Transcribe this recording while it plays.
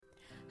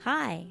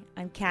Hi,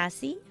 I'm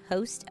Cassie,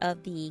 host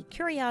of the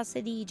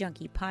Curiosity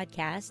Junkie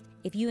podcast.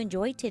 If you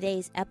enjoyed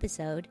today's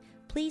episode,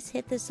 please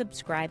hit the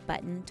subscribe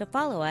button to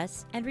follow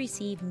us and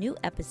receive new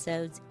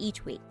episodes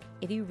each week.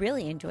 If you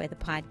really enjoy the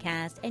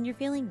podcast and you're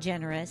feeling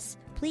generous,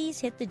 please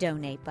hit the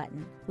donate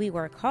button. We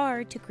work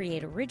hard to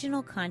create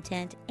original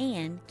content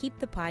and keep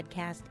the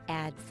podcast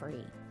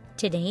ad-free.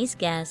 Today's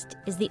guest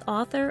is the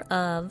author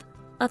of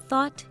A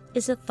Thought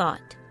is a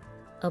Thought,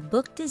 a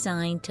book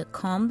designed to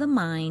calm the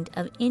mind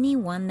of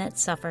anyone that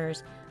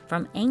suffers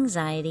from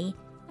anxiety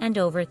and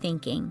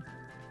overthinking.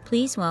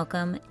 Please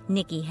welcome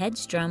Nikki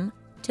Hedstrom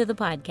to the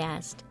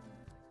podcast.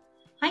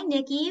 Hi,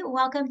 Nikki.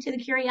 Welcome to the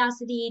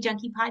Curiosity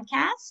Junkie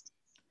podcast.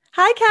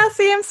 Hi,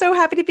 Cassie. I'm so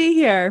happy to be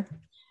here.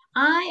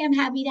 I am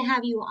happy to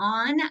have you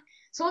on.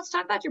 So let's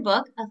talk about your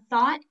book, A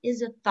Thought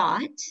is a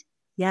Thought.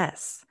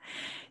 Yes.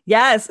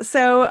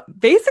 So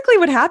basically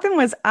what happened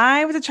was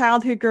I was a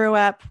child who grew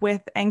up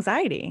with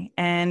anxiety,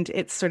 and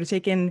it's sort of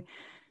taken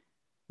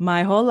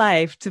my whole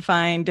life to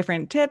find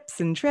different tips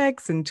and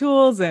tricks and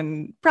tools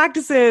and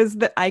practices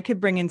that I could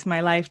bring into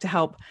my life to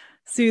help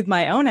soothe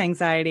my own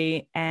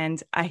anxiety.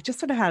 And I just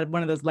sort of had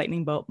one of those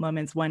lightning bolt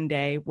moments one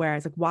day where I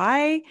was like,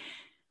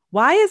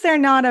 why is there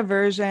not a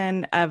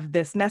version of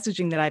this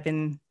messaging that I've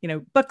been,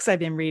 books I've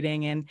been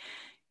reading and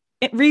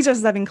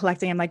resources I've been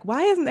collecting? I'm like,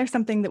 why isn't there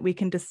something that we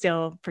can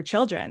distill for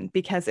children?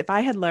 Because if I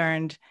had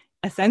learned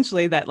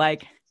essentially that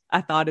like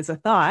a thought is a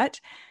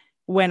thought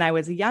when I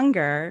was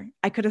younger,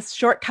 I could have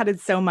shortcutted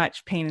so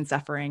much pain and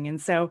suffering.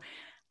 And so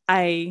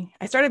I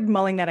started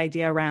mulling that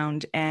idea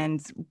around.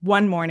 And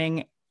one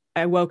morning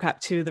I woke up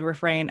to the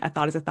refrain, a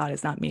thought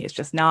is not me, it's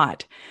just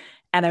not.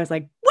 And I was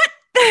like, what?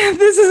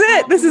 This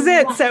is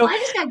it. So I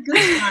just got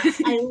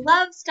goosebumps. I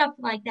love stuff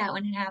like that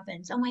when it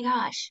happens. Oh my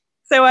gosh.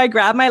 So I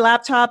grabbed my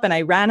laptop and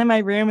I ran in my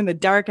room in the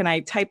dark and I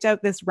typed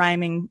out this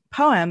rhyming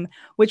poem,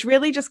 which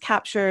really just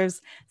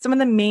captures some of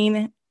the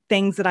main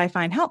things that I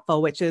find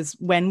helpful, which is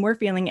when we're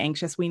feeling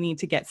anxious, we need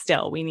to get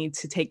still. We need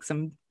to take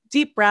some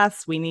deep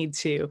breaths. We need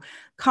to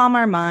calm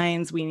our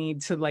minds. We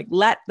need to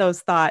let those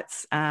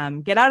thoughts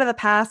get out of the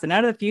past and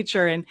out of the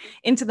future and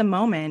into the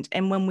moment.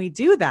 And when we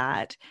do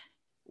that,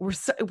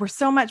 we're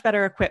so much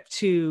better equipped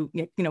to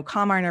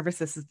calm our nervous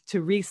system,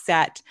 to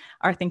reset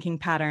our thinking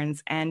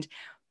patterns. And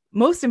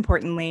most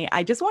importantly,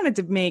 I just wanted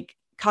to make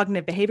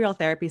cognitive behavioral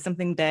therapy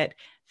something that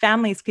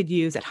families could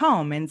use at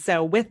home. And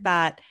so with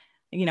that,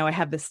 I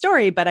have this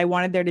story, but I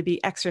wanted there to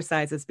be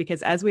exercises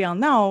because as we all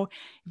know,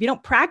 if you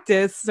don't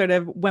practice sort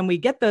of when we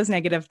get those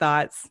negative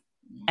thoughts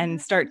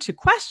and start to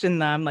question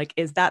them, like,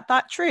 is that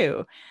thought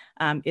true?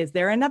 Is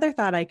there another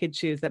thought I could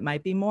choose that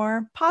might be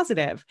more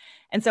positive?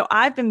 And so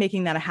I've been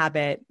making that a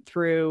habit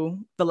through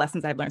the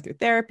lessons I've learned through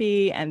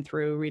therapy and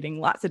through reading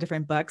lots of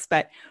different books.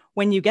 But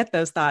when you get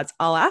those thoughts,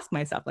 I'll ask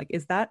myself, like,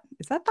 is that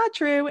thought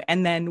true?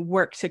 And then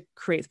work to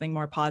create something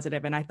more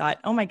positive. And I thought,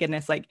 oh my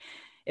goodness, like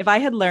if I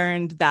had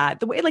learned that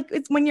the way,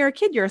 it's when you're a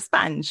kid, you're a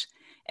sponge.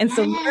 And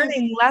so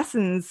learning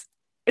lessons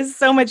is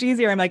so much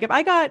easier. I'm like, if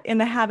I got in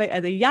the habit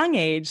at a young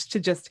age to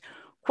just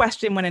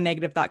question when a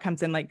negative thought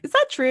comes in, like, is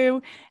that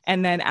true?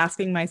 And then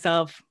asking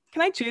myself,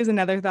 can I choose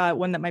another thought,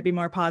 one that might be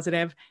more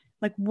positive?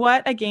 Like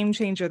what a game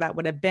changer that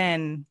would have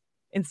been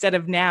instead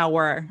of now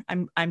where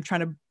I'm trying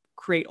to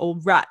create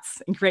old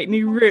ruts and create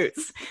new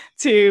routes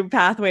to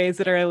pathways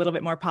that are a little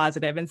bit more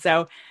positive. And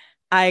so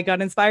I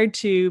got inspired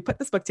to put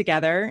this book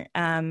together.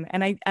 And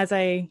as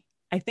I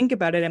think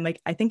about it, I'm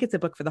like, I think it's a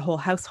book for the whole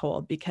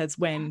household because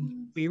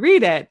when we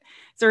read it,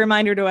 it's a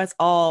reminder to us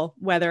all,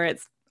 whether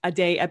it's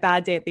a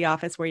bad day at the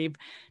office where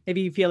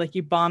maybe you feel like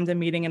you bombed a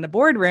meeting in the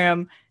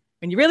boardroom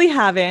when you really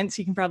haven't.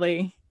 You can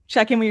probably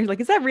check in when you're like,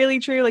 is that really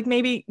true? Like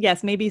maybe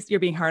you're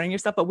being hard on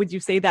yourself, but would you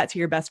say that to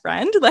your best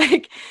friend?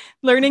 Like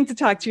learning to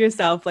talk to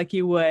yourself like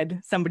you would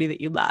somebody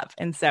that you love.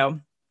 And so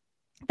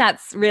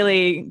that's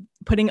really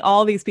putting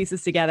all these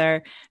pieces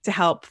together to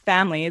help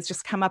families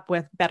just come up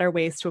with better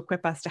ways to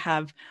equip us to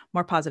have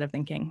more positive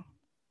thinking.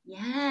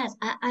 Yes,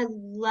 I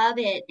love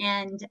it.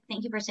 And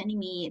thank you for sending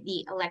me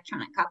the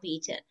electronic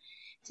copy to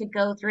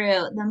go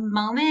through. The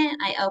moment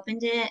I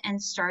opened it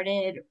and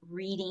started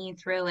reading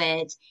through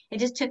it, it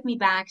just took me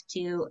back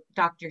to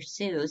Dr.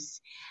 Seuss.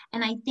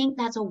 And I think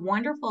that's a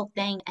wonderful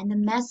thing. And the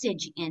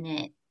message in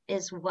it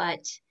is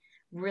what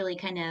really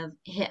kind of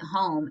hit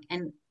home.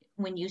 And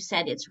when you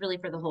said it's really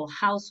for the whole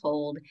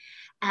household,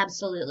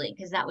 absolutely.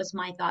 Because that was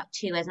my thought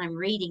too. As I'm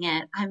reading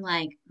it, I'm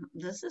like,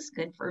 this is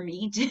good for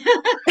me too.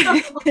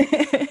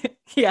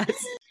 Yes.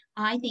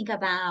 I think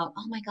about,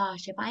 oh my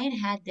gosh, if I had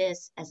had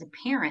this as a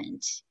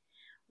parent,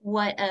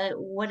 what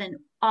an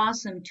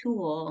awesome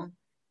tool.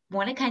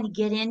 Want to kind of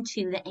get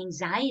into the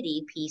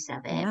anxiety piece of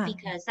it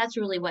because that's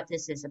really what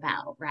this is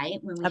about, right?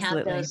 When we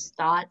have those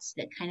thoughts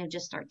that kind of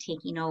just start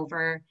taking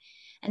over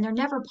and they're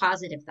never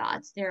positive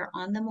thoughts. They're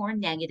on the more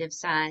negative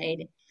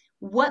side.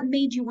 What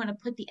made you want to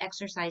put the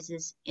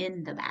exercises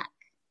in the back?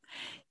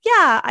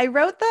 Yeah, I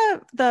wrote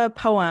the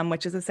poem,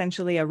 which is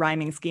essentially a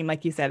rhyming scheme.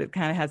 Like you said, it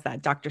kind of has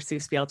that Dr.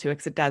 Seuss feel to it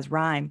because it does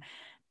rhyme.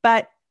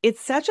 But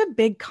it's such a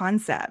big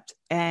concept.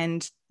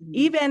 And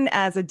even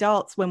as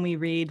adults, when we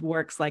read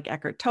works like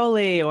Eckhart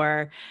Tolle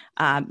or,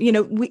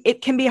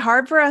 it can be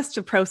hard for us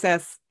to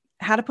process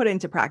how to put it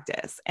into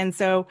practice. And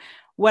so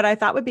what I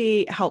thought would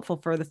be helpful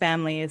for the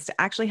family is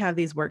to actually have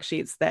these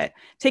worksheets that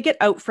take it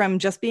out from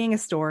just being a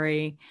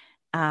story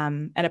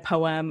and a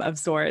poem of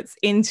sorts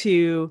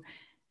into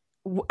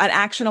an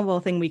actionable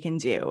thing we can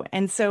do.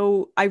 And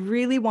so I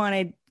really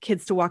wanted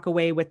kids to walk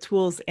away with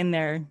tools in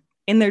their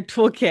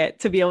toolkit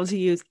to be able to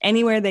use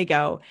anywhere they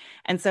go.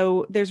 And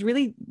so there's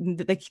really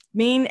the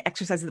main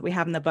exercises that we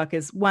have in the book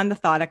is one, the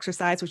thought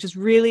exercise, which is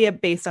really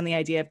based on the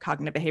idea of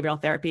cognitive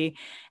behavioral therapy.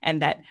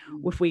 And that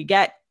if we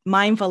get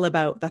mindful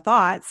about the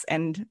thoughts,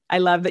 and I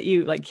love that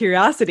you like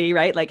curiosity,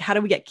 right? Like, how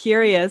do we get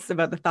curious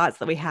about the thoughts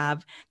that we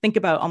have? Think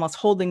about almost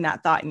holding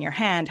that thought in your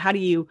hand. How do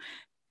you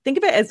think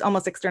of it as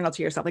almost external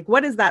to yourself? Like,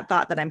 what is that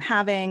thought that I'm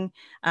having?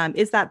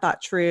 Is that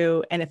thought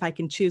true? And if I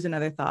can choose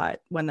another thought,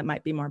 one that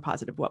might be more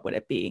positive, what would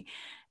it be?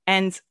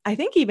 And I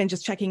think even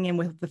just checking in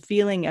with the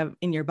feeling of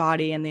in your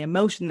body and the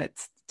emotion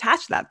that's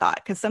attached to that thought,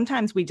 because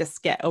sometimes we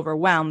just get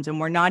overwhelmed and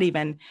we're not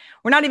even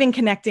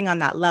connecting on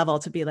that level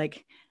to be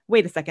like,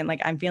 wait a second,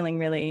 like I'm feeling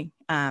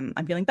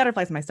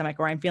butterflies in my stomach,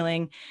 or I'm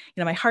feeling,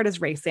 my heart is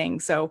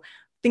racing. So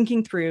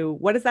thinking through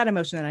what is that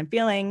emotion that I'm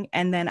feeling,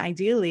 and then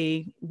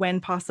ideally, when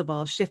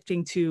possible,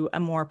 shifting to a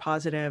more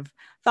positive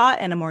thought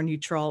and a more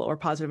neutral or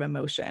positive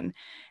emotion.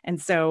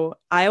 And so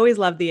I always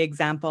love the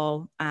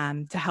example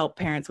to help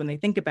parents when they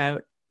think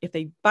about if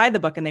they buy the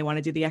book and they want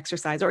to do the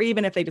exercise, or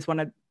even if they just want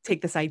to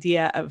take this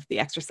idea of the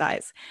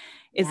exercise,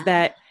 is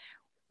that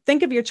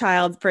think of your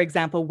child, for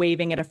example,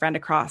 waving at a friend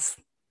across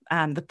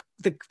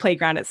the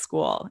playground at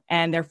school,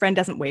 and their friend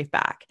doesn't wave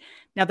back.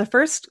 Now, the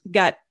first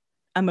gut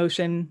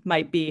emotion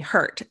might be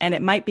hurt, and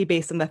it might be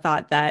based on the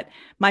thought that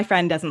my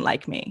friend doesn't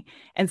like me.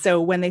 And so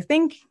when they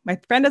think my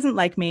friend doesn't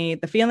like me,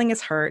 the feeling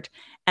is hurt,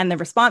 and the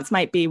response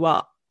might be,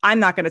 well, I'm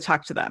not going to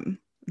talk to them.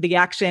 The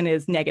action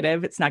is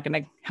negative. It's not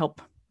going to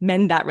help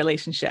mend that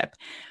relationship.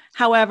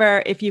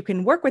 However, if you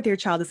can work with your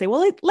child to say,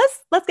 well,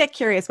 let's get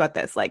curious about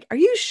this. Like, are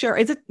you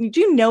sure? Do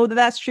you know that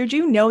that's true? Do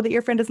you know that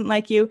your friend doesn't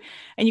like you?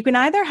 And you can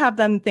either have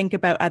them think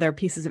about other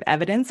pieces of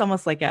evidence,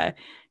 almost like a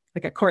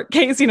court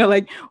case,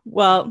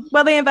 well,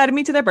 they invited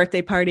me to their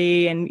birthday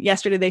party, and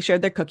yesterday they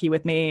shared their cookie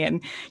with me.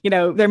 And,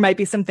 there might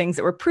be some things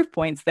that were proof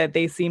points that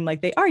they seem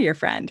like they are your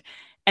friend.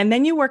 And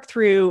then you work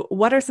through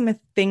what are some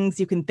things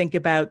you can think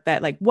about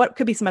that, like, what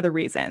could be some other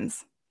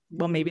reasons?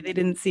 Well, maybe they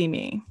didn't see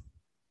me.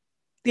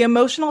 The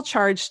emotional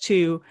charge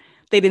to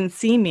they didn't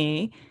see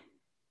me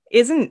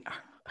isn't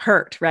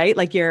hurt, right?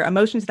 Like, your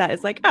emotion to that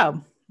is like,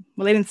 oh,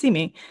 well, they didn't see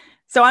me.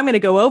 So I'm going to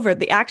go over.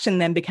 The action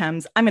then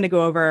becomes, I'm going to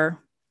go over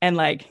and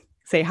like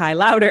say hi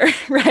louder,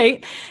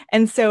 right?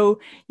 And so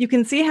you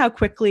can see how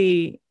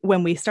quickly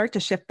when we start to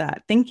shift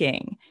that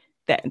thinking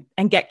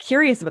and get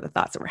curious about the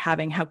thoughts that we're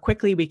having, how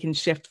quickly we can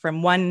shift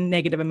from one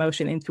negative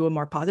emotion into a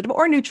more positive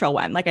or neutral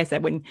one. Like I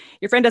said, when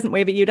your friend doesn't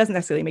wave at you, doesn't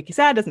necessarily make you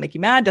sad, doesn't make you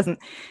mad,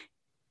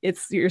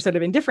 you're sort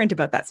of indifferent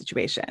about that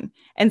situation.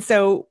 And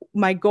so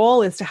my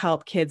goal is to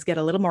help kids get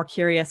a little more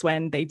curious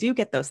when they do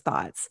get those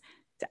thoughts,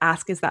 to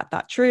ask, is that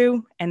thought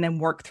true? And then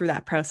work through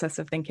that process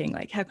of thinking,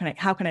 like, how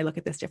can I look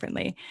at this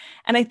differently?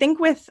 And I think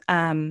with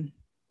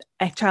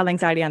child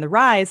anxiety on the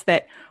rise,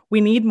 that we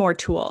need more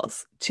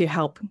tools to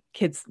help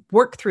kids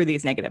work through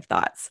these negative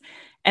thoughts.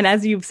 And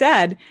as you've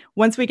said,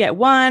 once we get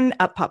one,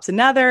 up pops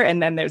another,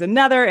 and then there's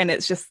another, and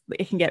it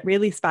can get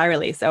really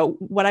spirally. So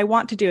what I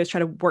want to do is try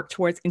to work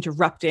towards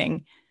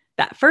interrupting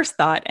that first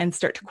thought and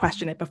start to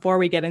question it before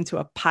we get into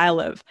a pile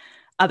of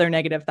other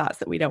negative thoughts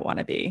that we don't want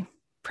to be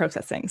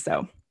processing.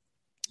 So.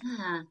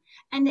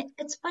 And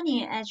it's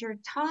funny, as you're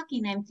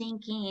talking, I'm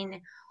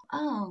thinking,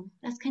 oh,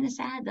 that's kind of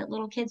sad that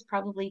little kids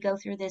probably go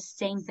through this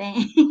same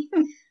thing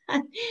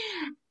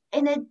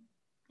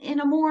in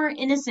a more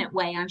innocent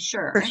way, I'm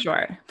sure.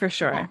 For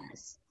sure.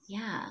 Yes.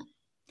 Yeah.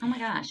 Oh my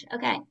gosh.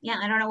 Okay. Yeah.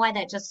 I don't know why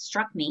that just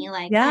struck me.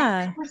 Like,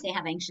 yeah, of course they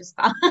have anxious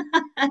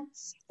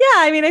thoughts. Yeah.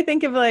 I mean, I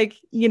think of like,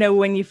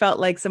 when you felt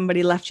like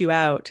somebody left you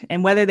out,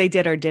 and whether they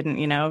did or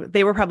didn't,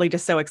 they were probably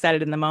just so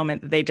excited in the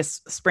moment that they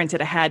just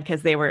sprinted ahead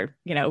because they were,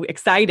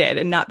 excited,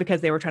 and not because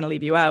they were trying to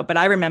leave you out. But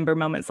I remember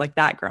moments like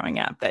that growing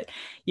up, that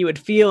you would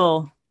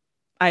feel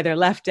either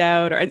left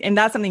out, and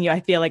that's something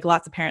I feel like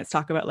lots of parents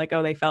talk about, like,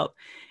 oh, they felt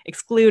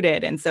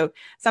excluded. And so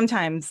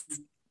sometimes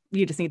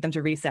you just need them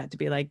to reset, to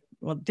be like,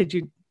 well, did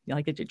you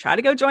try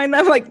to go join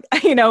them? Like,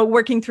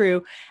 working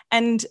through.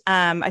 And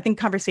I think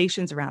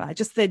conversations around that,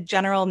 just the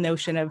general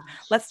notion of,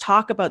 let's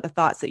talk about the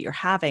thoughts that you're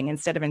having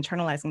instead of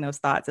internalizing those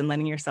thoughts and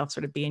letting yourself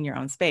sort of be in your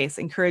own space,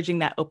 encouraging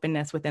that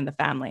openness within the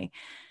family.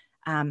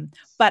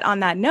 But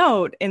on that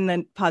note, in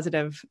the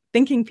positive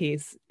thinking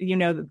piece,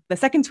 the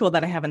second tool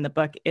that I have in the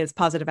book is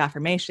positive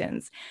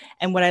affirmations.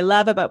 And what I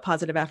love about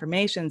positive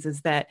affirmations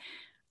is that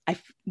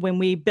when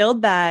we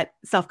build that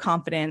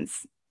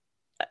self-confidence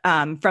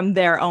from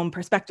their own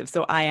perspective.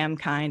 So I am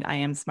kind, I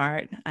am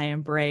smart, I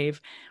am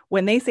brave.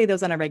 When they say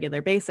those on a regular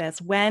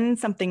basis, when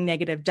something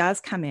negative does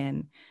come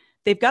in,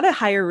 they've got a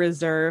higher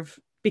reserve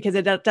because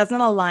it doesn't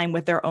align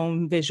with their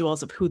own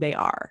visuals of who they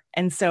are.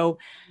 And so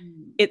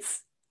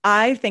it's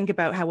I think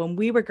about how when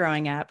we were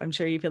growing up, I'm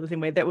sure you feel the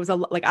same way, that was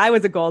like I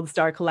was a gold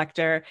star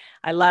collector.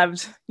 I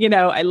loved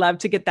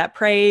to get that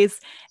praise.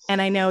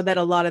 And I know that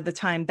a lot of the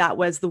time that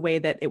was the way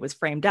that it was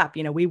framed up.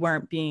 We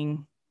weren't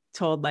being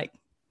told like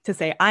to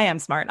say, I am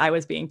smart. I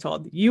was being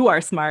told you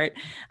are smart.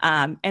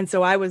 And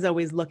so I was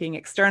always looking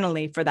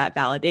externally for that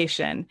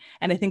validation.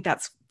 And I think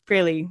that's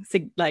fairly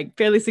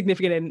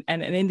significant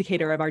and an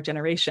indicator of our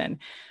generation.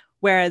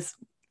 Whereas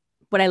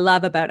what I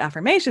love about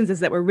affirmations is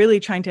that we're really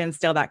trying to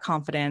instill that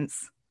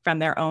confidence from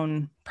their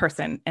own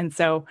person. And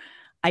so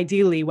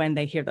ideally when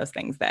they hear those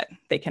things that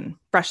they can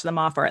brush them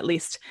off or at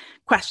least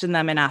question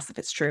them and ask if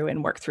it's true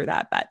and work through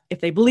that. But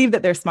if they believe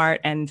that they're smart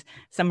and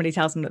somebody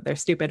tells them that they're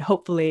stupid,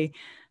 hopefully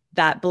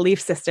that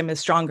belief system is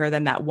stronger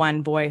than that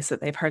one voice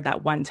that they've heard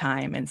that one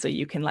time. And so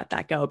you can let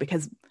that go,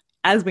 because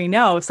as we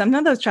know, some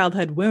of those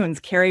childhood wounds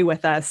carry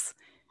with us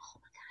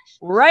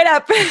right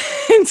up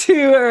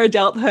into our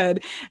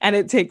adulthood, and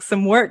it takes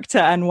some work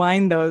to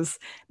unwind those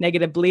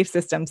negative belief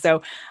systems.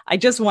 So I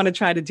just want to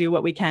try to do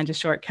what we can to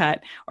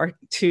shortcut or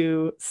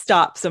to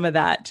stop some of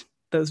that,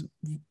 those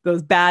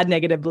bad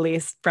negative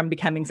beliefs from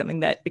becoming something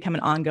that become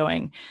an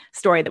ongoing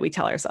story that we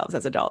tell ourselves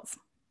as adults.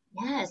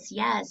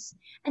 Yes.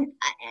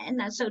 And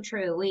that's so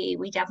true.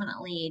 We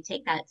definitely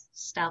take that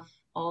stuff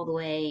all the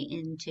way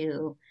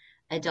into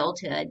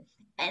adulthood.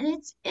 And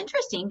it's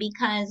interesting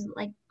because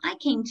like I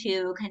came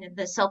to kind of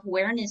the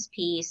self-awareness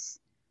piece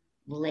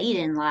late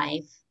in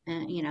life,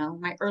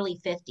 my early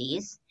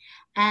 50s.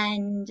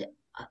 And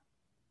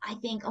I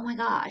think, oh my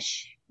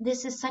gosh,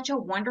 this is such a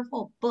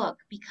wonderful book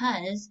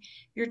because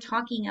you're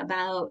talking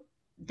about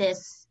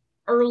this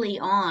early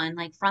on,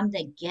 like from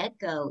the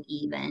get-go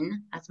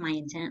even. That's my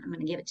intent. I'm going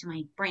to give it to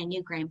my brand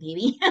new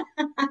grandbaby.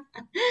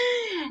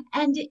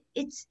 And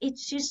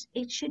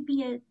it should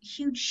be a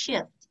huge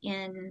shift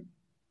in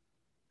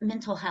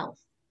mental health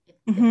if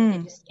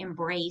they just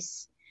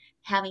embrace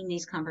having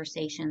these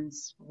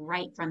conversations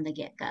right from the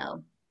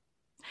get-go.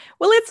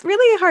 Well, it's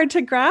really hard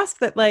to grasp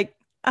that like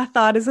a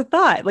thought is a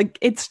thought. Like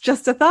it's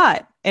just a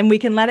thought and we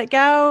can let it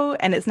go,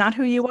 and it's not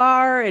who you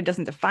are. It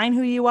doesn't define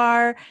who you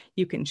are.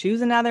 You can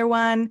choose another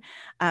one.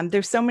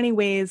 There's so many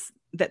ways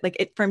that like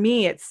it, for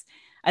me,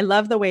 I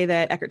love the way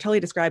that Eckhart Tolle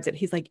describes it.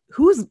 He's like,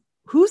 who's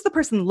the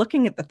person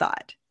looking at the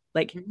thought?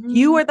 Like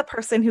you are the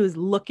person who's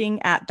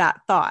looking at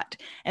that thought.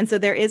 And so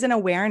there is an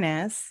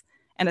awareness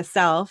and a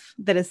self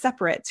that is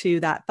separate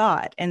to that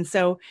thought. And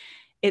so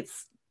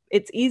it's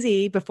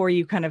easy before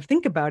you kind of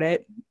think about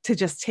it to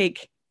just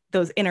take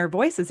those inner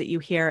voices that you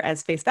hear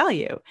as face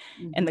value.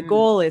 And the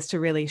goal is to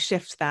really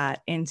shift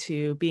that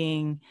into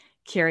being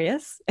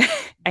curious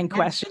and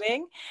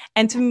questioning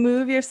and to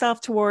move yourself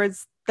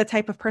towards the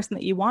type of person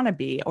that you want to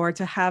be, or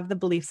to have the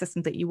belief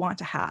systems that you want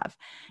to have.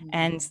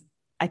 And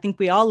I think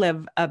we all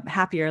live a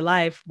happier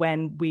life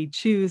when we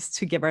choose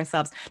to give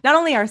ourselves, not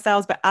only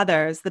ourselves, but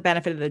others, the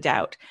benefit of the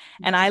doubt.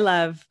 And I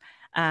love,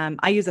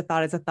 I use a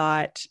thought as a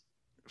thought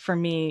for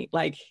me,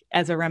 like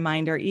as a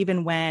reminder,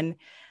 even when,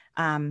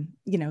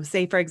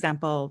 say, for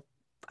example,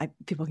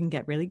 people can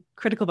get really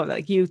critical about that.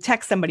 Like you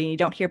text somebody and you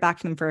don't hear back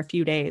from them for a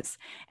few days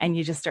and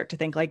you just start to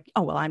think like,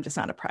 oh, well, I'm just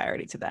not a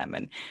priority to them.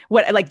 And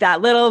what, like that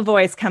little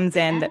voice comes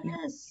in, that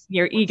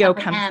your ego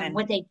comes in.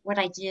 What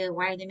I do?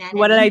 Why are they mad at me?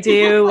 What did I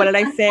do? What did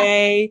I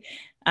say?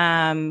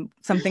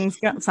 Something's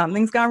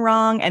gone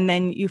wrong. And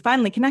then you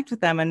finally connect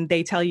with them and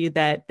they tell you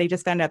that they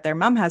just found out their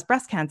mom has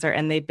breast cancer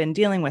and they've been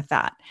dealing with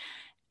that.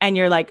 And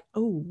you're like,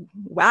 oh,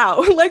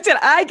 wow. Like, did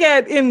I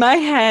get in my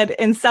head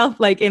and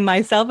in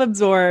my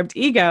self-absorbed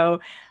ego,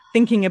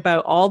 thinking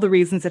about all the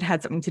reasons it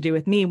had something to do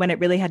with me when it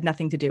really had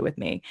nothing to do with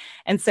me.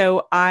 And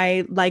so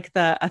I like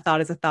a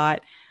thought as a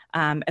thought,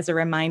 as a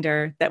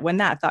reminder that when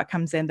that thought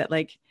comes in, that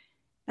like,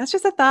 that's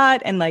just a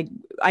thought. And like,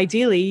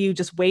 ideally you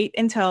just wait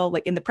until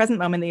like in the present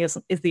moment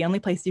is the only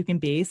place you can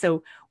be.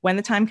 So when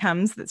the time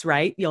comes that's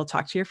right, you'll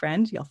talk to your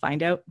friend, you'll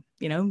find out,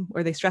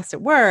 were they stressed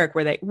at work?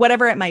 Were they,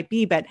 whatever it might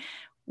be, but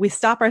we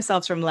stop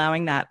ourselves from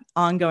allowing that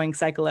ongoing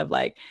cycle of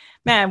like,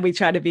 man, we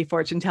try to be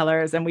fortune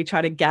tellers and we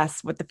try to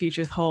guess what the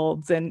future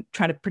holds and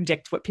try to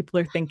predict what people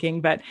are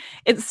thinking. But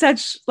it's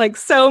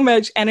so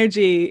much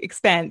energy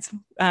spent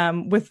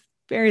with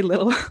very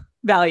little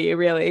value,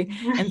 really.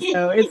 And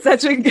so it's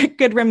such a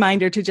good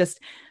reminder to just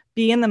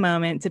be in the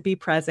moment, to be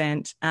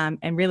present,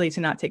 and really to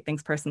not take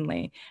things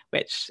personally,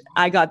 which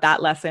I got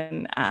that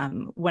lesson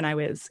when I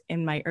was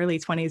in my early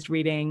 20s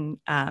reading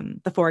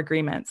The Four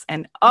Agreements.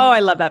 And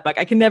I love that book.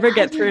 I can never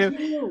get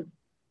through.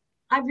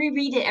 I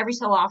reread it every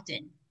so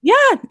often. Yeah.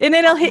 And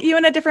it'll hit you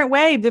in a different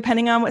way,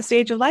 depending on what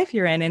stage of life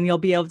you're in. And you'll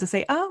be able to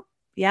say, oh,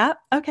 yeah,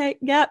 okay,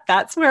 yeah,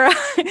 that's where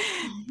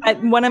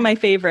But one of my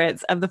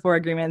favorites of The Four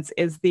Agreements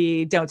is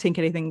the don't take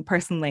anything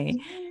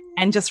personally.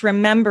 And just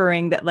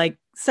remembering that, like,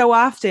 so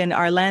often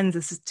our lens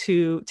is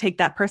to take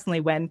that personally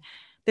when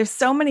there's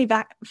so many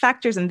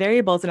factors and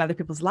variables in other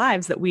people's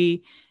lives that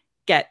we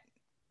get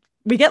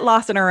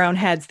lost in our own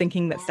heads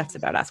thinking that stuff's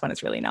about us when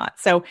it's really not.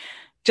 So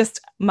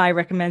just my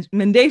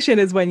recommendation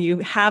is when you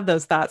have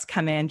those thoughts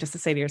come in, just to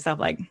say to yourself,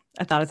 like,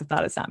 a thought is a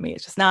thought, it's not me,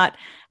 it's just not.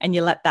 And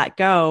you let that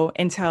go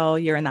until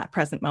you're in that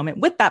present moment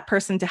with that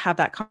person to have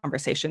that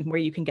conversation where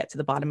you can get to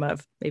the bottom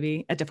of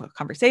maybe a difficult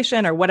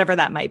conversation or whatever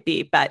that might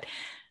be. But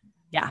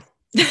yeah.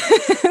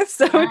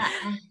 So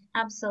yeah,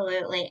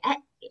 absolutely.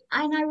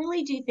 And I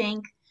really do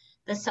think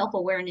the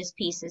self-awareness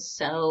piece is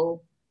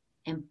so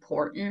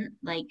important.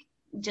 Like,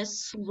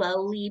 just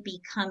slowly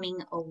becoming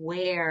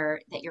aware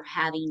that you're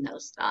having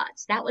those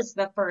thoughts. That was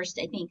the first,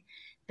 I think,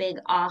 big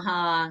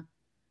aha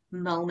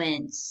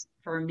moments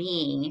for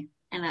me.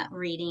 And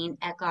reading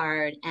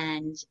Eckhart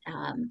and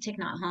Thich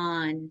Nhat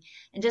Hanh,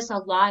 and just a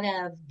lot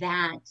of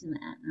that.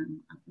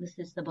 This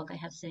is the book I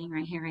have sitting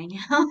right here right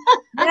now.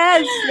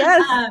 Yes,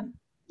 yes.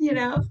 You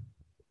know,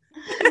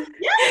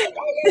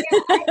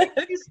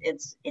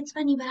 it's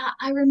funny, but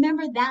I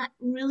remember that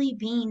really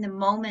being the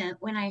moment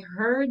when I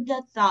heard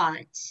the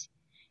thought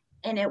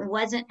and it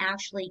wasn't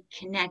actually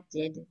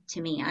connected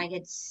to me. I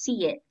could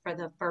see it for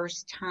the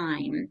first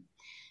time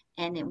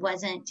and it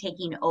wasn't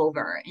taking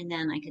over. And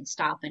then I could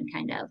stop and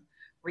kind of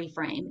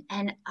reframe.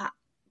 And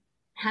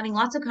having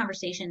lots of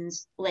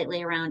conversations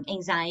lately around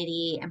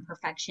anxiety and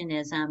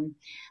perfectionism.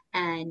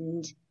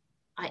 And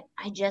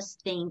I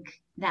just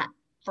think that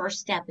first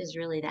step is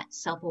really that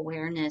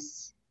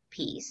self-awareness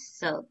piece.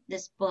 So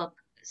this book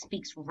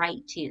speaks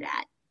right to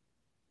that.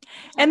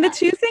 And the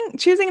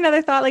choosing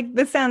another thought, like,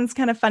 this sounds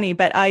kind of funny,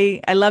 but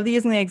I love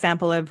using the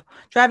example of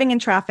driving in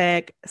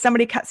traffic,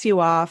 somebody cuts you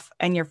off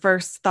and your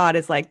first thought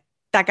is like,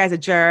 that guy's a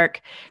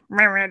jerk.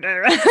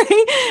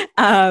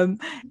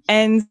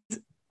 And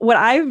what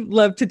I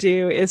love to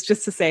do is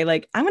just to say,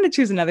 like, I'm going to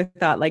choose another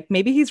thought. Like,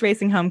 maybe he's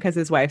racing home because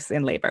his wife's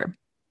in labor.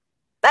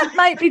 That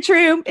might be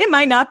true. It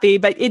might not be,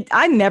 but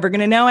I'm never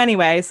going to know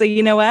anyway. So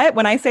you know what?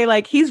 When I say,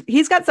 like,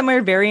 he's got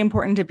somewhere very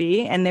important to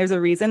be, and there's a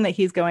reason that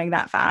he's going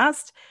that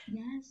fast.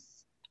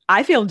 Yes.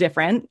 I feel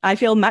different. I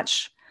feel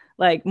much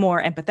like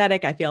more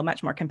empathetic. I feel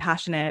much more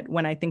compassionate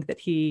when I think that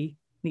he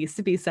needs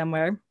to be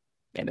somewhere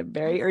in a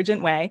very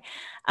urgent way.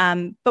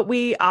 But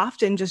we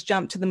often just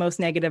jump to the most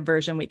negative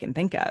version we can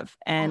think of.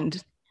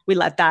 And we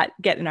let that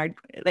get in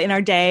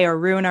our day or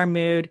ruin our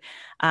mood.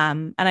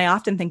 And I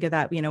often think of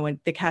that, when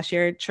the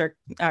cashier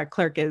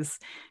clerk is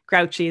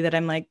grouchy, that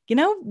I'm like,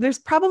 there's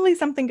probably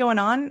something going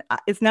on.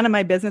 It's none of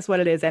my business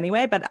what it is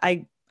anyway, but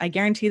I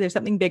guarantee there's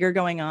something bigger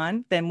going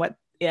on than what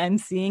I'm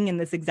seeing in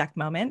this exact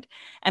moment.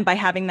 And by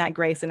having that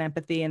grace and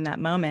empathy in that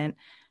moment,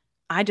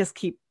 I just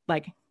keep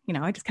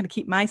I just kind of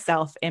keep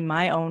myself in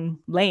my own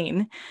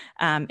lane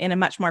in a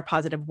much more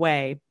positive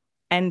way.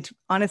 And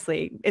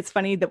honestly, it's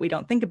funny that we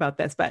don't think about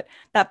this, but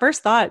that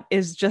first thought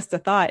is just a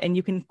thought, and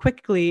you can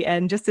quickly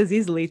and just as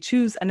easily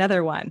choose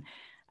another one.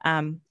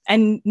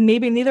 And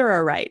maybe neither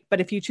are right,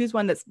 but if you choose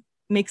one that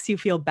makes you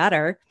feel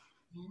better,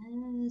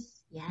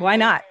 yes. Why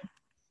not?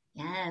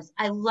 Yes.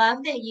 I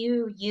love that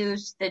you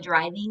used the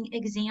driving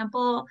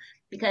example,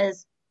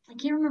 because I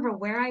can't remember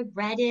where I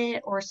read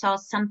it or saw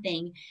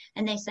something,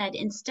 and they said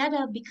instead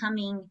of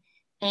becoming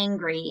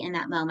angry in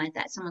that moment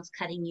that someone's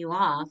cutting you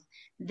off,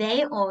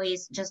 they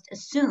always just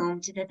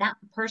assumed that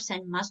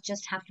person must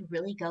just have to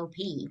really go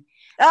pee.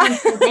 And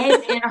so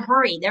they're in a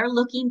hurry. They're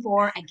looking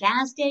for a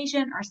gas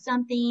station or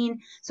something.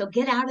 So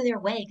get out of their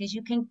way, because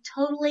you can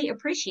totally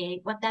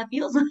appreciate what that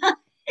feels like.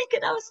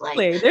 And I was like,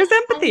 there's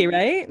empathy,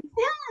 right?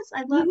 Yes,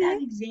 I love that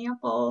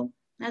example.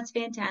 That's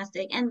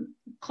fantastic. And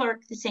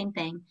clerk, the same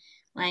thing.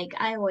 Like,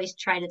 I always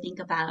try to think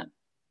about,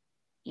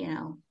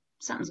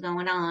 something's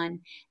going on.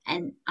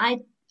 And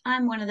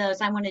I'm one of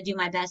those, I want to do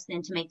my best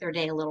then to make their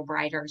day a little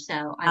brighter.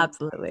 So I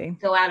absolutely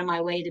go out of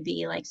my way to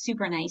be like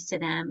super nice to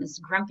them. It's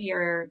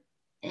grumpier.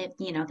 If,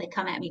 they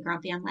come at me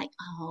grumpy, I'm like,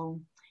 oh,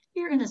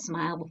 you're going to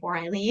smile before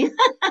I leave.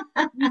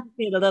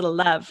 Need a little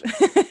love.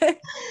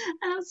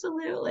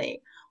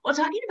 Absolutely. Well,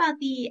 talking about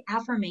the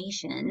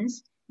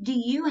affirmations, do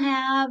you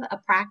have a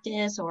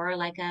practice or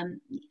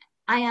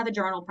I have a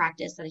journal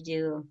practice that I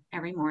do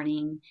every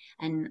morning,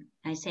 and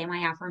I say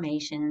my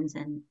affirmations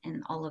and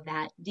all of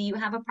that. Do you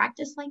have a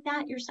practice like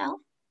that yourself?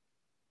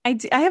 I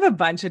have a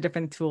bunch of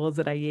different tools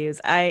that I use.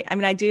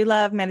 I do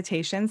love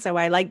meditation. So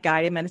I like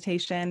guided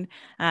meditation.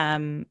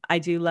 I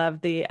do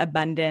love the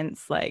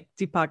abundance, like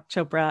Deepak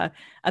Chopra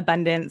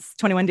abundance,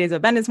 21 days of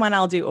abundance one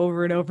I'll do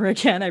over and over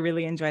again. I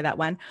really enjoy that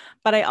one.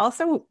 But I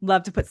also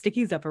love to put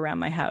stickies up around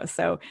my house.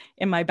 So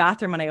in my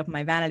bathroom, when I open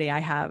my vanity, I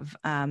have,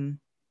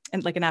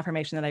 and like an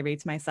affirmation that I read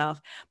to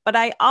myself. But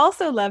I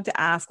also love to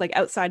ask, like,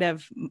 outside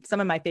of some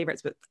of my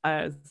favorites, but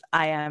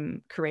I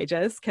am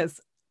courageous, because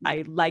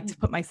I like to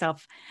put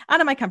myself out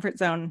of my comfort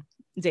zone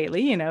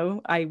daily.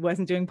 I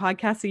wasn't doing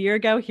podcasts a year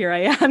ago. Here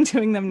I am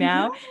doing them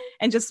now,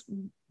 and just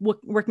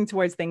working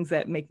towards things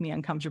that make me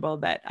uncomfortable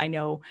that I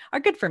know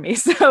are good for me.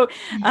 So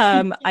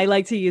I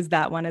like to use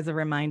that one as a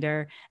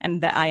reminder,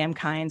 and that I am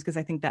kind, because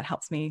I think that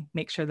helps me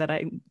make sure that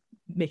I'm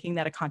making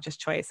that a conscious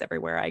choice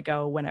everywhere I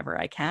go, whenever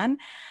I can.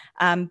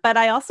 But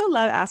I also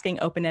love asking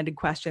open-ended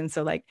questions.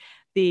 So like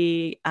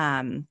the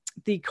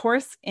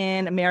Course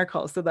in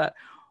Miracles. So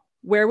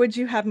where would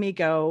you have me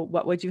go?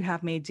 What would you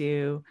have me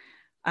do?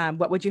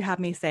 What would you have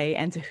me say,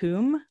 and to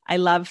whom? I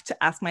love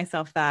to ask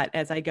myself that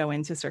as I go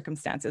into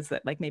circumstances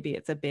that, like, maybe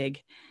it's a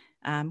big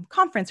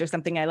conference or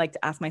something. I like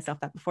to ask myself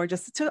that before,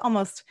 just to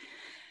almost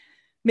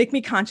make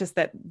me conscious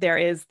that there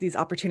is these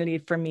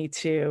opportunities for me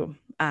to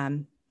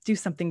do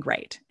something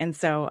great. And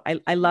so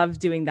I love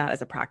doing that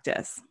as a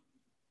practice.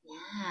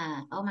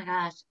 Yeah. Oh my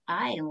gosh.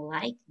 I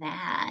like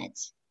that.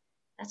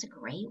 That's a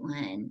great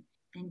one.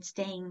 And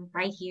staying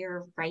right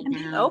here, right And now.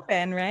 being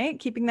open, right?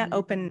 Keeping that Mhm.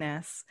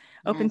 openness,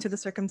 open to the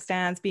Yes.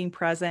 circumstance, being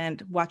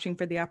present, watching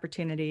for the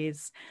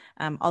opportunities.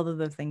 All of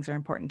those things are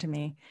important to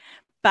me.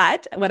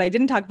 But what I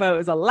didn't talk about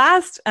was a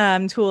last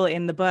tool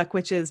in the book,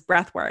 which is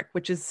breath work,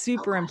 which is Oh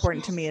super gosh,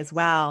 important to me yes. as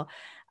well.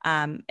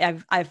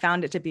 I've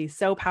found it to be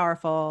so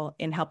powerful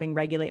in helping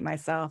regulate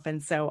myself.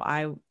 And so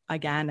I'm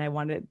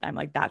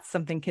like, that's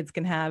something kids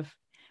can have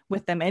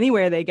with them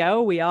anywhere they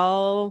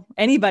go.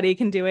 Anybody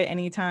can do it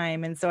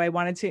anytime. And so I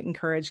wanted to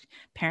encourage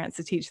parents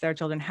to teach their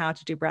children how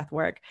to do breath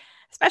work,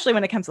 especially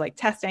when it comes to like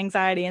test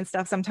anxiety and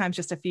stuff. Sometimes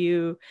just a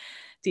few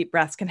deep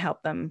breaths can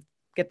help them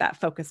get that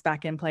focus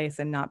back in place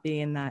and not be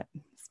in that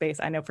space.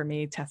 I know for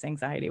me, test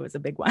anxiety was a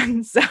big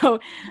one. So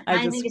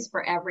I think it's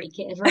for every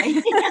kid,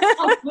 right?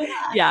 Oh my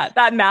gosh. yeah,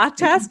 that math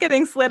test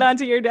getting slid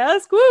onto your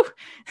desk. Woo!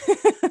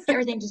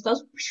 Everything just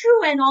goes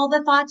shoo, and all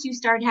the thoughts you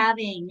start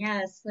having.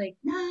 Yes, like,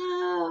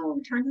 no,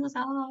 turn this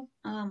off.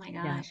 Oh my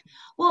Yeah. gosh.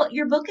 Well,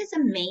 your book is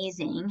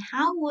amazing.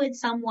 How would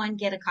someone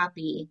get a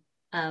copy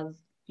of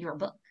your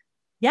book?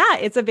 Yeah,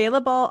 it's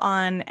available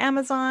on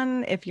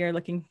Amazon if you're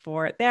looking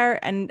for it there.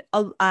 And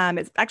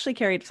it's actually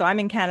carried, so I'm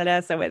in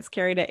Canada, so it's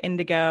carried at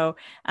Indigo.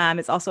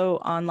 It's also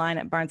online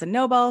at Barnes &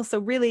 Noble. So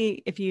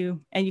really, you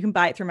can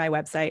buy it through my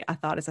website,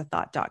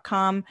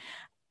 athoughtIsathought.com.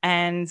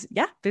 And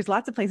yeah, there's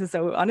lots of places.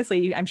 So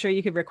honestly, I'm sure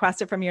you could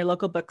request it from your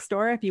local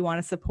bookstore if you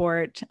want to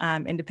support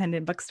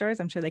independent bookstores.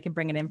 I'm sure they can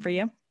bring it in for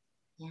you.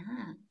 Yeah.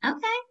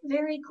 Okay.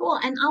 Very cool.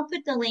 And I'll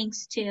put the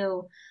links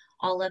to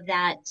all of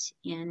that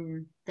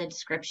in the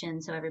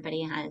description so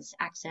everybody has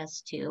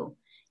access to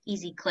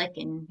easy click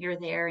and you're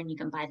there and you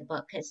can buy the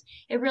book because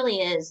it really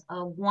is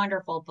a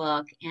wonderful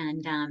book.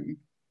 And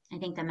I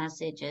think the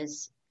message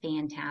is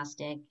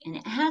fantastic and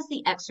it has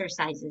the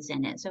exercises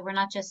in it. So we're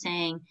not just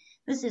saying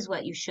this is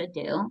what you should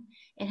do.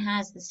 It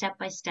has the step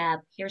by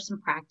step. Here's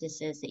some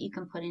practices that you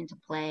can put into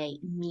play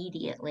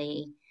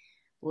immediately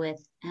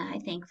with, I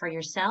think, for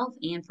yourself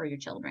and for your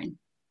children.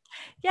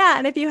 Yeah.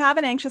 And if you have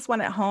an anxious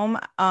one at home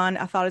on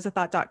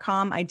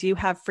athoughtIsathought.com, I do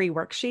have free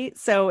worksheets.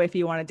 So if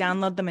you want to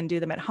download them and do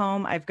them at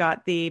home, I've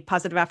got the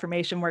positive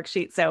affirmation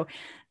worksheet. So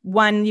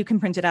one, you can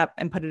print it up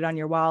and put it on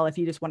your wall if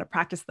you just want to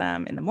practice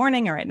them in the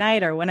morning or at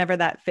night or whenever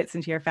that fits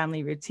into your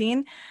family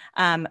routine.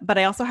 But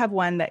I also have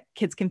one that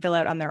kids can fill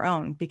out on their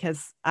own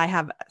because I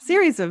have a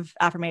series of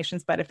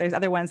affirmations, but if there's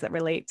other ones that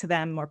relate to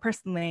them more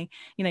personally,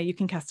 you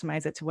can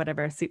customize it to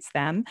whatever suits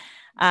them.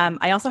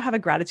 I also have a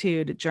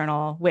gratitude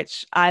journal,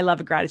 which I love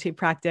a gratitude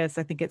practice.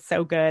 I think it's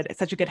so good. It's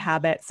such a good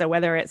habit. So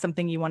whether it's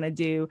something you want to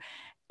do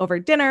over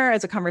dinner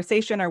as a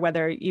conversation or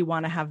whether you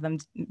want to have them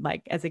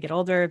like as they get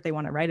older, if they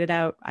want to write it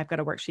out, I've got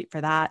a worksheet for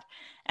that.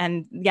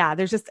 And yeah,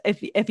 there's just,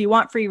 if you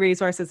want free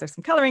resources, there's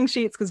some coloring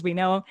sheets because we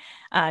know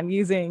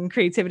using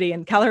creativity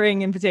and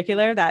coloring in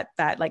particular, that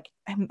like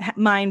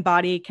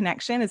mind-body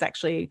connection is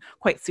actually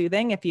quite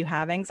soothing if you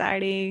have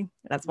anxiety.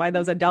 That's why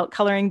those adult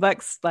coloring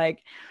books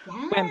went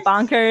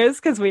bonkers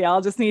because we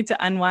all just need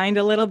to unwind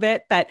a little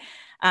bit. But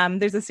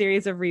there's a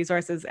series of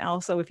resources.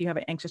 Also, if you have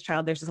an anxious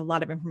child, there's just a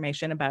lot of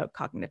information about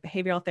cognitive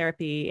behavioral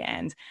therapy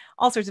and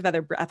all sorts of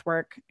other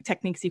breathwork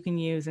techniques you can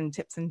use and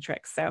tips and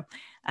tricks. So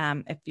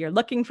if you're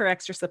looking for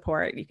extra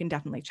support, you can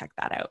definitely check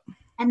that out.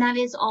 And that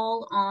is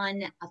all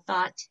on A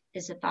Thought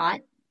is a Thought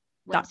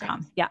website.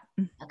 .com. Yeah.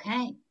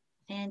 Okay.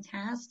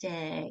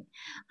 Fantastic.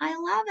 I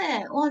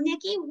love it. Well,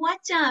 Nikki,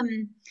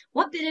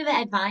 what bit of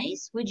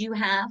advice would you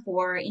have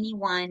for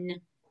anyone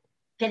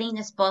getting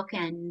this book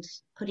and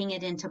putting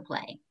it into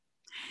play?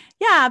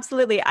 Yeah,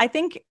 absolutely. I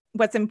think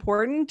what's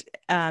important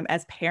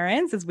as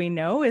parents, as we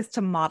know, is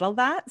to model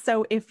that.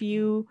 So if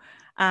you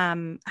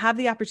have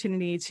the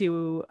opportunity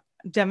to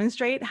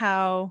demonstrate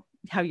how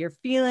you're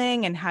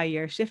feeling and how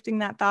you're shifting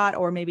that thought,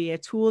 or maybe a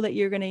tool that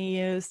you're going to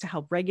use to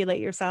help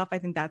regulate yourself, I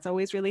think that's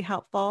always really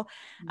helpful.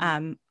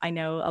 Mm-hmm. I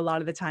know a lot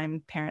of the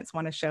time parents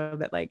want to show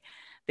that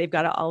they've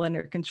got it all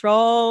under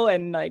control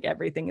and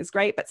everything is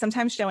great. But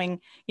sometimes showing,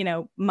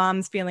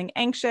 mom's feeling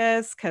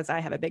anxious because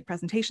I have a big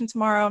presentation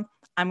tomorrow.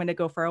 I'm going to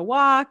go for a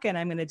walk and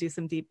I'm going to do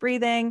some deep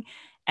breathing.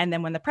 And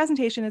then when the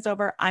presentation is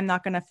over, I'm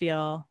not going to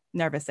feel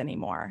nervous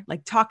anymore.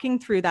 Talking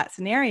through that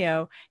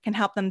scenario can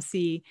help them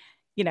see,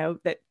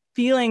 that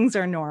feelings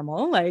are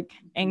normal,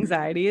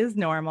 anxiety is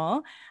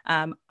normal.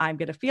 I'm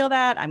going to feel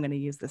that. I'm going to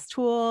use this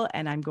tool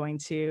and I'm going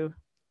to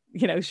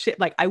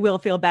I will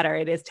feel better.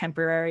 It is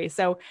temporary.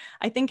 So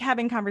I think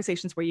having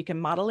conversations where you can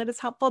model it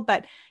is helpful,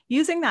 but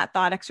using that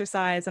thought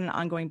exercise on an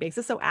ongoing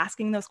basis. So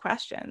asking those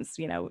questions,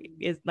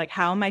 is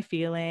how am I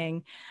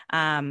feeling?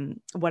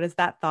 What is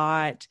that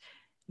thought?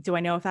 Do I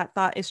know if that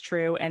thought is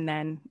true? And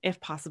then if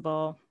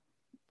possible,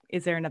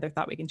 is there another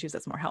thought we can choose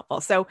that's more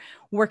helpful? So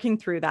working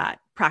through that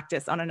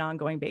practice on an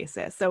ongoing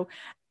basis. So,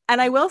 and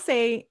I will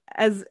say,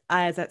 as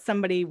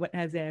somebody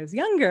as I was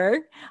younger,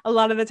 a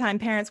lot of the time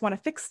parents want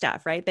to fix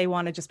stuff, right? They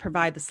want to just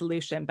provide the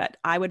solution. But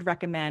I would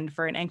recommend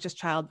for an anxious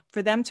child,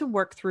 for them to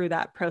work through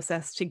that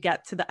process to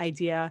get to the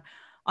idea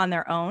on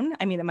their own.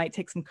 I mean, it might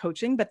take some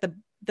coaching, but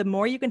the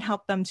more you can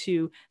help them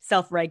to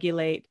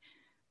self-regulate,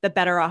 the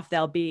better off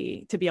they'll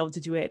be to be able to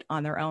do it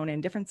on their own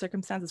in different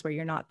circumstances where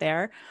you're not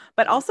there.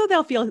 But also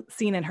they'll feel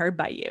seen and heard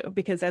by you,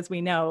 because as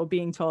we know,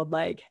 being told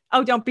like,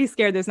 oh, don't be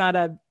scared, there's not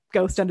a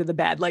ghost under the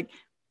bed. Like,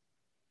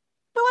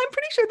 well, I'm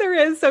pretty sure there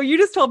is. So you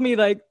just told me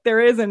like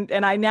there isn't.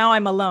 And now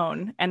I'm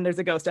alone and there's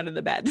a ghost under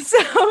the bed.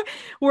 So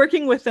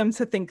working with them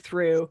to think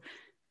through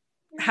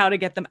how to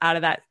get them out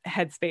of that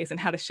headspace and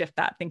how to shift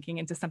that thinking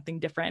into something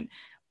different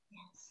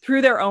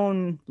through their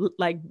own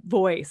like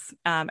voice,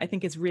 I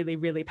think is really,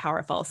 really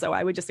powerful. So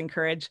I would just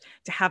encourage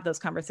to have those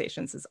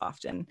conversations as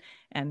often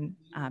and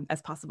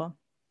as possible.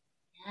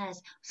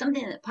 Yes.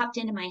 Something that popped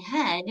into my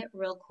head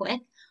real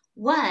quick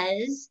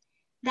was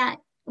that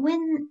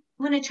when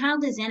a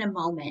child is in a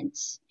moment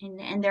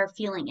and they're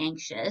feeling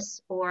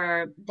anxious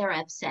or they're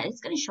upset, it's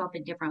going to show up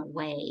in different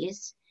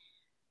ways.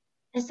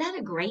 Is that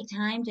a great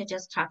time to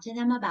just talk to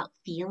them about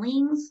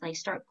feelings? Like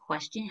start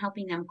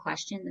helping them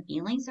question the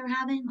feelings they're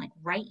having, like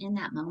right in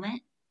that moment?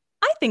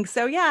 I think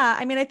so. Yeah.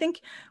 I mean, I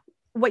think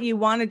what you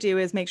want to do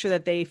is make sure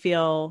that they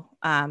feel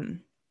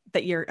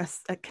that you're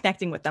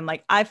connecting with them.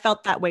 Like I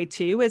felt that way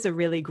too, is a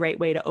really great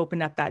way to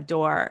open up that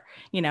door.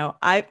 You know,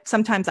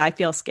 sometimes I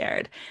feel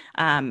scared,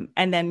 and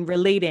then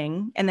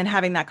relating and then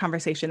having that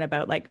conversation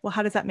about like, well,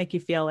 how does that make you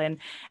feel? And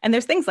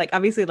there's things like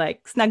obviously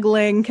like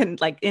snuggling can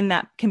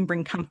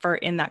bring comfort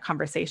in that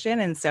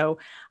conversation. And so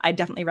I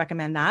definitely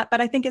recommend that,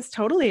 but I think it's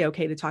totally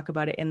okay to talk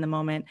about it in the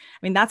moment. I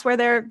mean, that's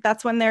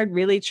when they're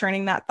really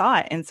churning that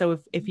thought. And so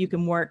if you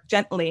can work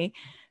gently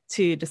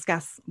to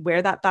discuss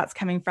where that thought's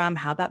coming from,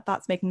 how that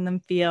thought's making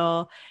them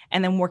feel,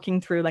 and then working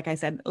through, like I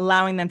said,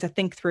 allowing them to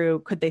think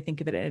through, could they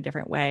think of it in a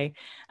different way,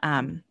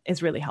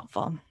 is really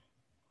helpful.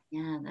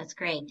 Yeah, that's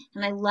great.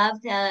 And I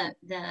love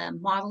the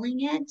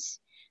modeling it.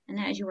 And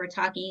as you were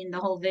talking, the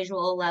whole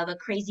visual of a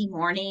crazy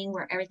morning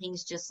where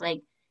everything's just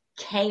like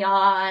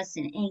chaos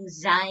and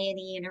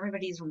anxiety and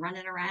everybody's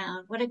running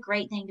around. What a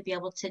great thing to be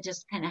able to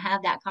just kind of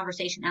have that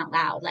conversation out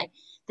loud. Like,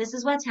 this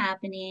is what's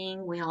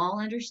happening. We all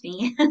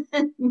understand.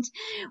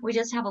 We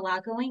just have a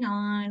lot going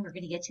on. We're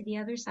going to get to the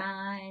other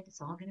side.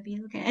 It's all going to be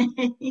okay.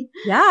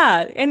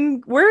 Yeah.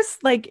 And we're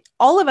like,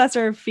 all of us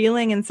are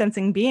feeling and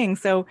sensing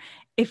beings. So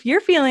if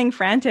you're feeling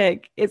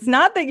frantic, it's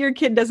not that your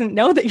kid doesn't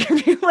know that you're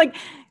feeling like,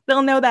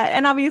 they'll know that.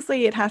 And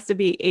obviously it has to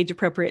be age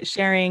appropriate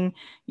sharing,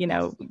 you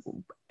know,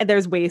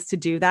 there's ways to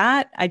do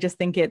that. I just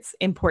think it's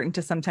important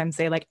to sometimes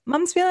say like,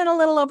 mom's feeling a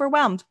little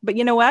overwhelmed, but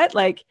you know what?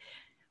 Like,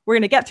 we're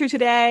going to get through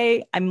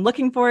today. I'm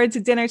looking forward to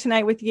dinner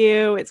tonight with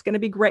you. It's going to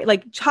be great.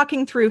 Like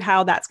talking through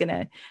how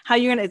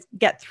you're going to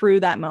get through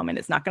that moment.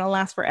 It's not going to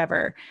last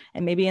forever.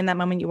 And maybe in that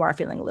moment you are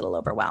feeling a little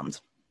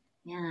overwhelmed.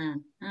 Yeah.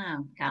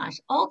 Oh gosh.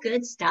 All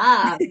good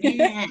stuff.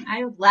 Man,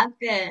 I love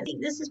this. I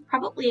think this is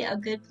probably a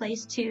good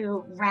place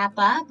to wrap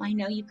up. I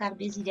know you've got a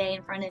busy day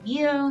in front of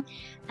you.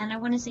 And I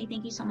want to say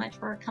thank you so much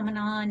for coming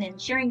on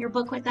and sharing your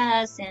book with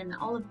us and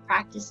all of the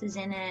practices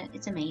in it.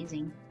 It's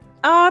amazing.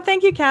 Oh,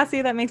 thank you,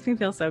 Cassie. That makes me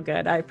feel so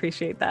good. I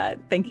appreciate that.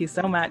 Thank you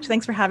so much.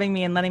 Thanks for having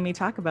me and letting me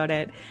talk about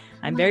it.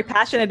 I'm very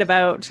passionate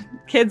about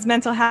kids'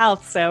 mental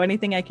health. So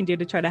anything I can do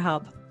to try to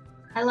help.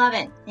 I love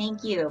it.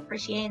 Thank you.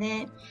 Appreciate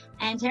it.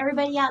 And to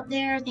everybody out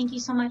there, thank you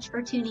so much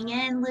for tuning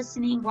in,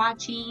 listening,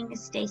 watching.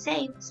 Stay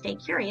safe, stay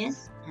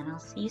curious, and I'll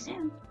see you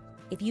soon.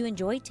 If you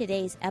enjoyed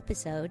today's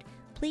episode,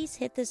 please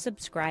hit the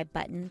subscribe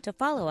button to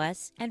follow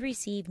us and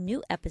receive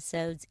new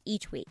episodes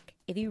each week.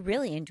 If you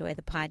really enjoy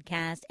the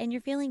podcast and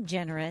you're feeling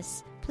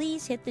generous,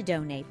 please hit the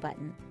donate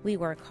button. We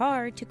work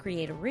hard to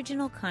create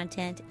original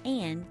content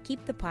and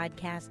keep the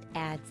podcast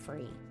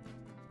ad-free.